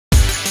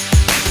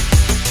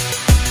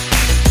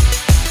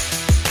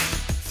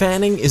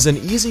Fanning is an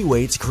easy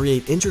way to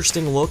create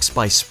interesting looks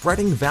by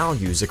spreading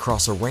values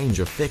across a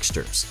range of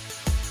fixtures.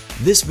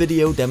 This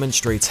video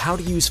demonstrates how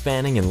to use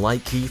fanning in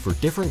Lightkey for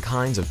different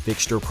kinds of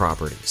fixture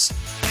properties.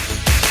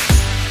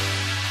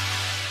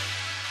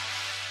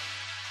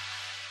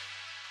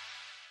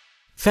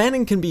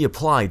 Fanning can be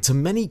applied to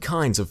many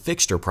kinds of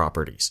fixture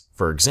properties,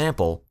 for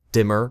example,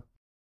 dimmer,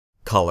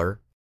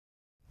 color,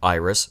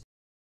 iris,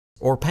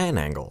 or pan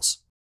angles.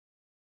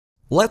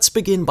 Let's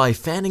begin by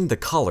fanning the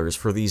colors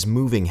for these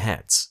moving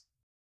heads.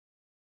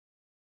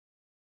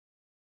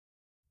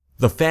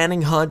 The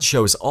fanning HUD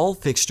shows all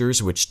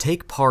fixtures which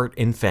take part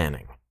in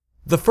fanning.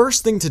 The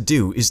first thing to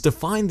do is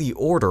define the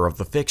order of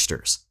the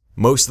fixtures.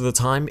 Most of the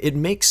time, it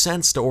makes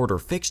sense to order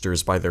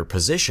fixtures by their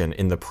position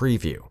in the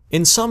preview.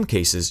 In some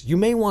cases, you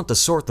may want to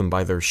sort them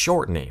by their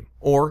short name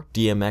or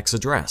DMX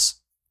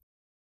address.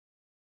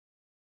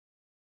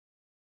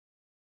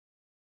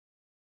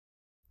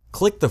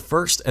 Click the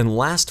first and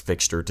last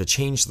fixture to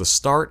change the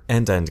start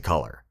and end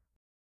color.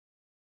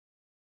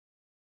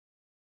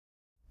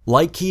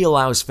 Lightkey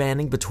allows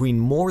fanning between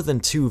more than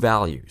two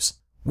values.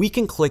 We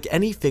can click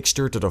any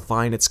fixture to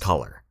define its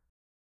color.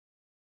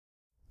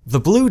 The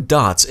blue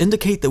dots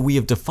indicate that we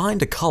have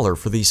defined a color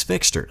for these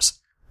fixtures.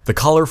 The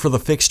color for the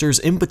fixtures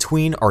in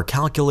between are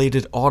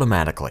calculated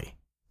automatically.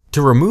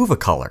 To remove a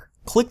color,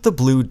 click the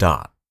blue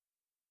dot.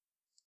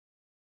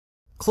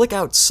 Click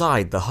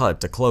outside the HUD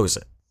to close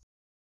it.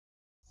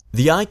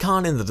 The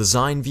icon in the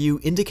design view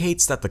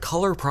indicates that the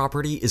color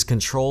property is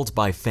controlled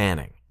by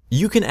fanning.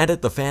 You can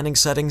edit the fanning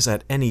settings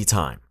at any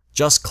time.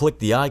 Just click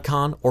the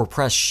icon or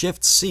press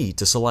Shift-C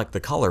to select the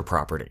color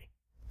property.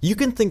 You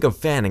can think of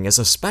fanning as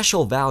a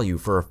special value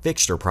for a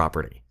fixture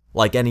property.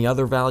 Like any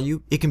other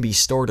value, it can be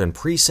stored in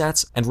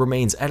presets and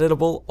remains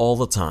editable all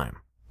the time.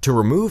 To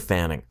remove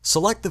fanning,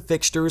 select the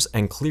fixtures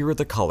and clear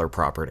the color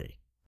property.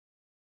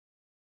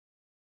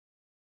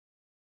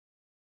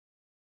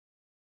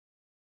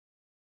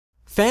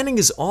 Fanning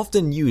is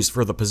often used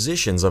for the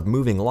positions of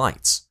moving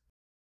lights.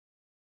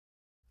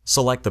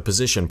 Select the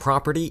position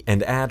property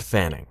and add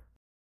fanning.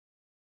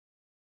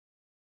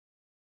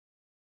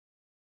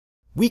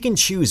 We can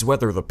choose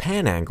whether the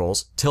pan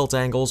angles, tilt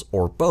angles,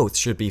 or both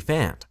should be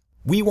fanned.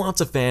 We want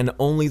to fan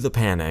only the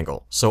pan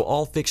angle, so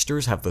all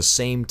fixtures have the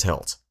same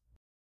tilt.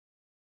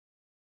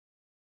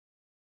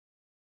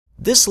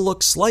 This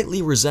look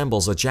slightly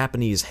resembles a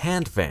Japanese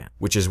hand fan,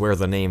 which is where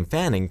the name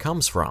fanning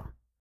comes from.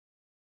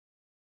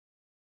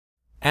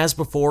 As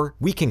before,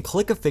 we can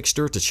click a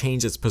fixture to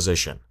change its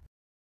position,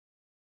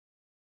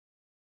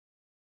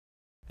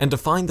 and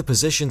define the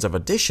positions of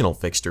additional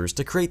fixtures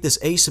to create this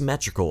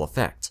asymmetrical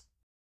effect.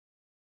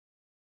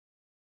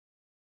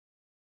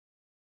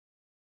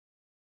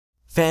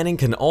 Fanning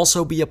can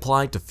also be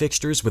applied to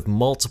fixtures with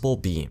multiple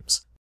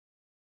beams.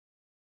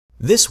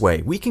 This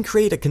way, we can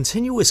create a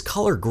continuous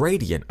color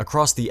gradient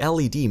across the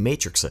LED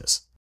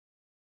matrices.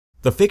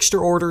 The fixture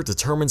order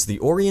determines the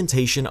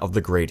orientation of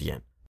the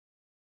gradient.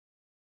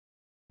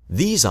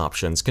 These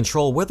options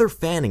control whether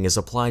fanning is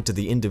applied to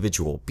the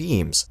individual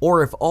beams,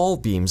 or if all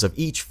beams of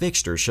each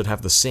fixture should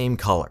have the same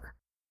color.